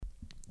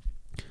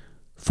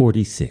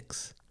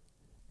46.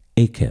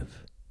 Akev,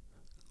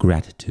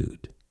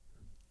 gratitude.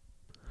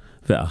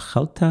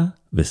 Ve'achalta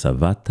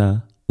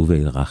ve'savata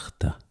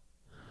uve'irachta.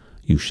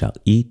 You shall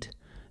eat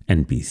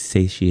and be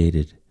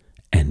satiated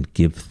and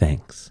give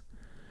thanks.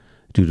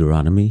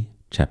 Deuteronomy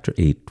chapter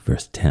 8,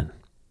 verse 10.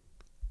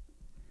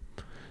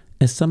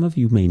 As some of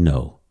you may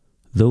know,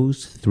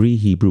 those three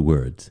Hebrew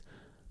words,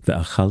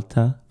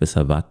 ve'achalta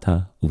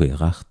ve'savata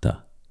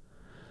uve'irachta,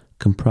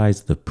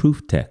 comprise the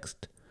proof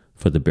text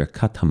for the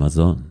Birkat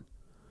Hamazon,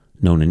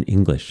 known in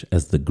English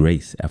as the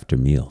grace after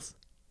meals.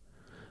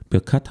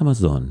 Birkat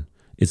Hamazon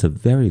is a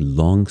very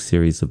long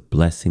series of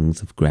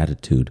blessings of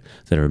gratitude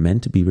that are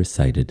meant to be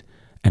recited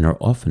and are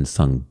often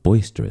sung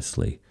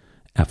boisterously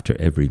after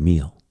every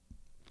meal.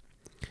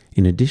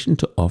 In addition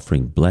to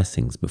offering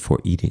blessings before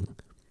eating,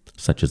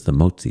 such as the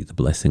motzi, the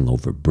blessing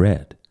over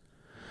bread,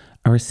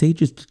 our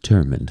sages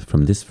determined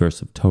from this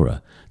verse of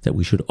Torah that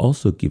we should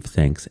also give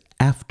thanks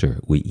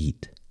after we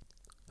eat.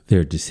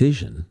 Their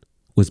decision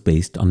was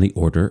based on the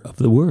order of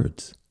the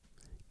words: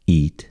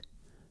 eat,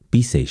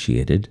 be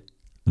satiated,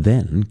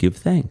 then give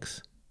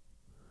thanks.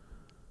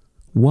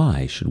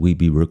 Why should we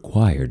be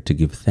required to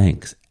give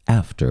thanks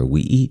after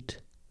we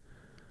eat?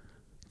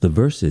 The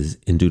verses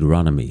in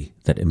Deuteronomy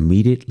that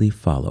immediately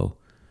follow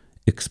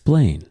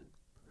explain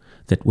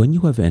that when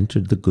you have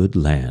entered the good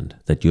land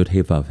that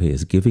Yod-Heh-Vav-Heh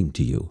is giving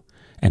to you,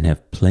 and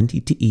have plenty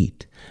to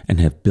eat, and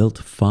have built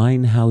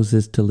fine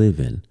houses to live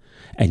in,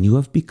 and you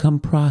have become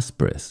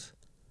prosperous,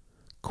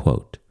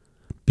 quote,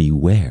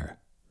 beware,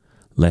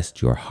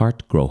 lest your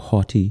heart grow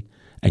haughty,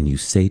 and you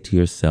say to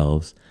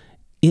yourselves,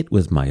 it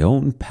was my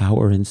own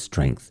power and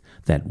strength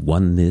that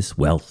won this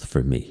wealth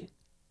for me.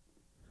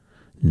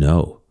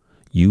 No,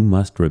 you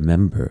must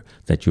remember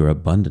that your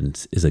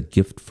abundance is a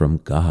gift from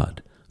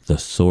God, the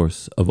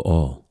source of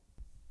all.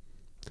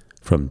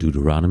 From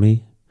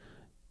Deuteronomy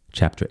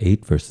chapter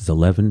 8, verses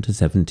 11 to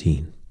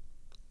 17.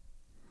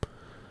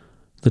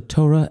 The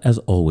Torah, as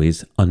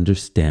always,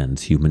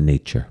 understands human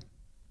nature.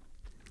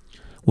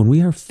 When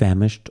we are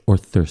famished or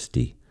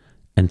thirsty,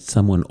 and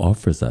someone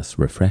offers us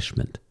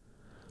refreshment,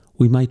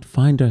 we might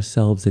find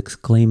ourselves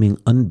exclaiming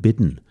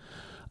unbidden,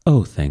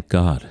 "Oh, thank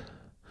God,"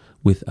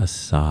 with a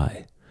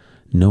sigh,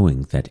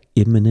 knowing that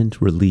imminent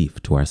relief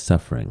to our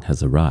suffering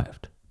has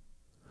arrived.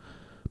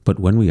 But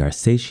when we are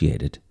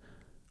satiated,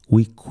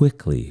 we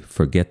quickly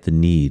forget the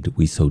need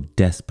we so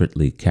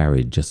desperately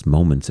carried just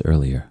moments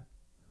earlier.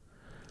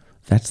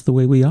 That's the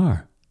way we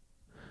are.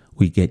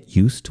 We get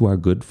used to our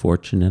good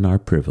fortune and our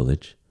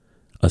privilege,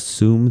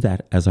 assume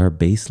that as our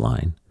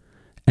baseline,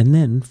 and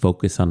then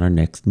focus on our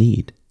next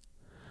need.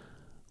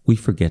 We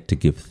forget to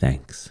give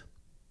thanks.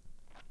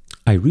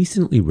 I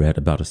recently read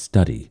about a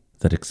study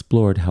that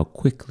explored how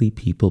quickly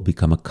people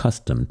become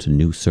accustomed to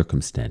new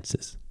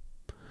circumstances.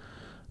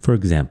 For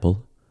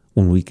example,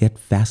 when we get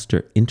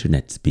faster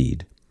internet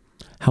speed,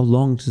 how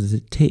long does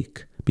it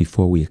take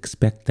before we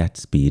expect that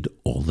speed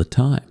all the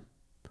time?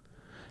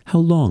 How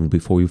long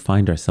before we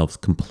find ourselves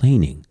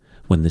complaining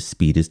when the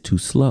speed is too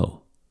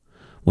slow,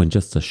 when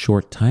just a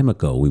short time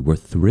ago we were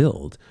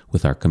thrilled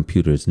with our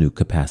computer's new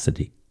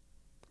capacity?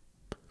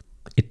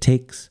 It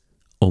takes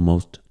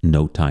almost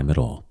no time at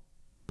all.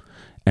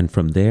 And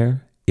from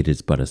there, it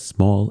is but a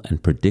small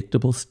and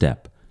predictable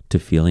step to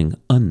feeling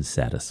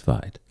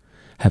unsatisfied,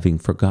 having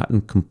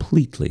forgotten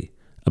completely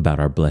about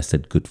our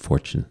blessed good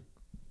fortune.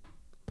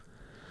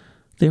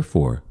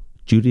 Therefore,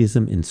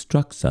 Judaism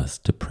instructs us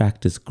to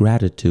practice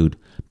gratitude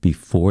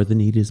before the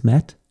need is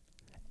met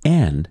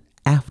and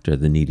after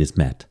the need is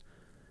met.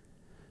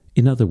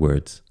 In other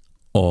words,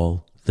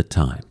 all the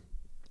time.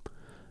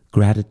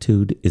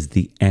 Gratitude is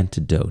the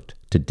antidote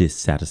to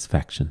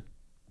dissatisfaction.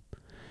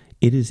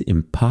 It is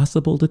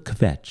impossible to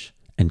kvetch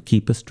and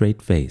keep a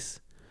straight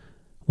face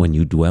when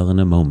you dwell in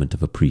a moment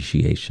of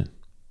appreciation.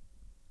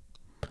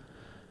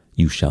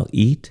 You shall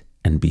eat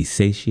and be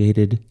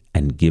satiated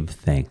and give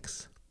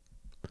thanks.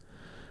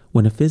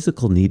 When a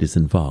physical need is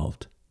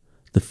involved,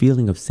 the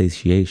feeling of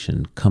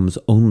satiation comes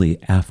only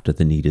after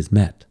the need is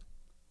met.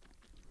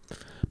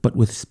 But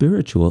with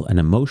spiritual and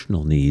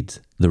emotional needs,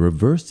 the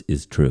reverse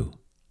is true.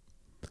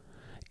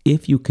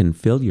 If you can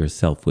fill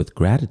yourself with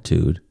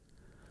gratitude,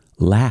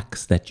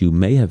 lacks that you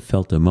may have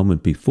felt a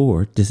moment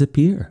before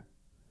disappear.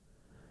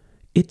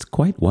 It's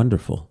quite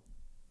wonderful.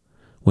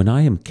 When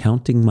I am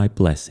counting my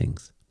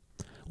blessings,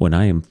 when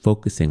I am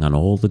focusing on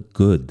all the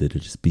good that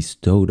is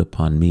bestowed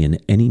upon me in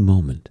any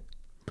moment,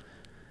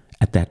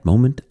 at that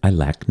moment I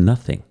lack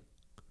nothing.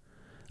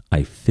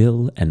 I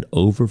fill and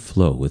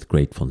overflow with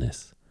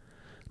gratefulness.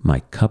 My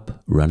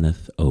cup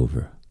runneth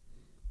over.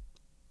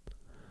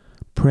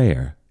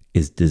 Prayer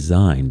is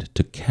designed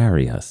to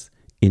carry us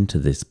into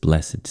this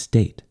blessed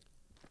state.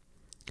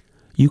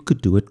 You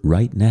could do it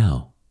right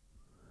now.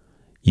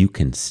 You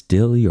can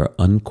still your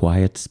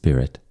unquiet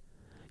spirit.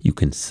 You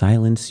can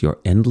silence your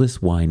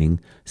endless whining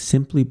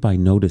simply by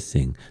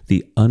noticing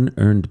the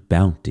unearned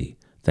bounty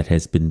that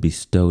has been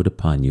bestowed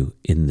upon you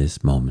in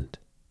this moment.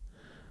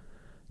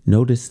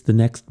 Notice the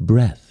next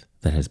breath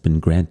that has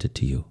been granted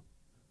to you.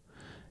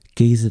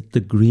 Gaze at the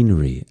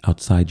greenery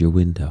outside your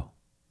window.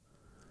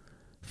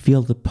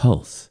 Feel the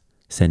pulse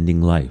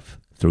sending life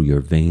through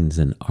your veins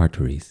and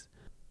arteries.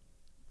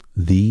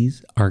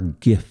 These are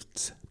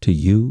gifts to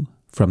you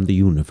from the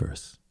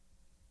universe.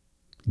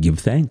 Give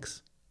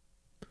thanks.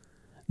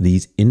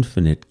 These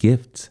infinite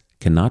gifts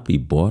cannot be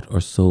bought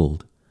or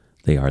sold.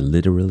 They are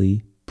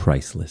literally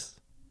priceless.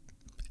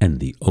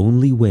 And the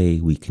only way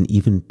we can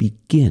even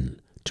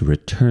begin to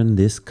return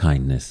this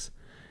kindness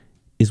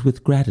is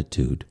with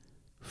gratitude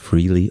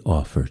freely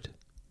offered.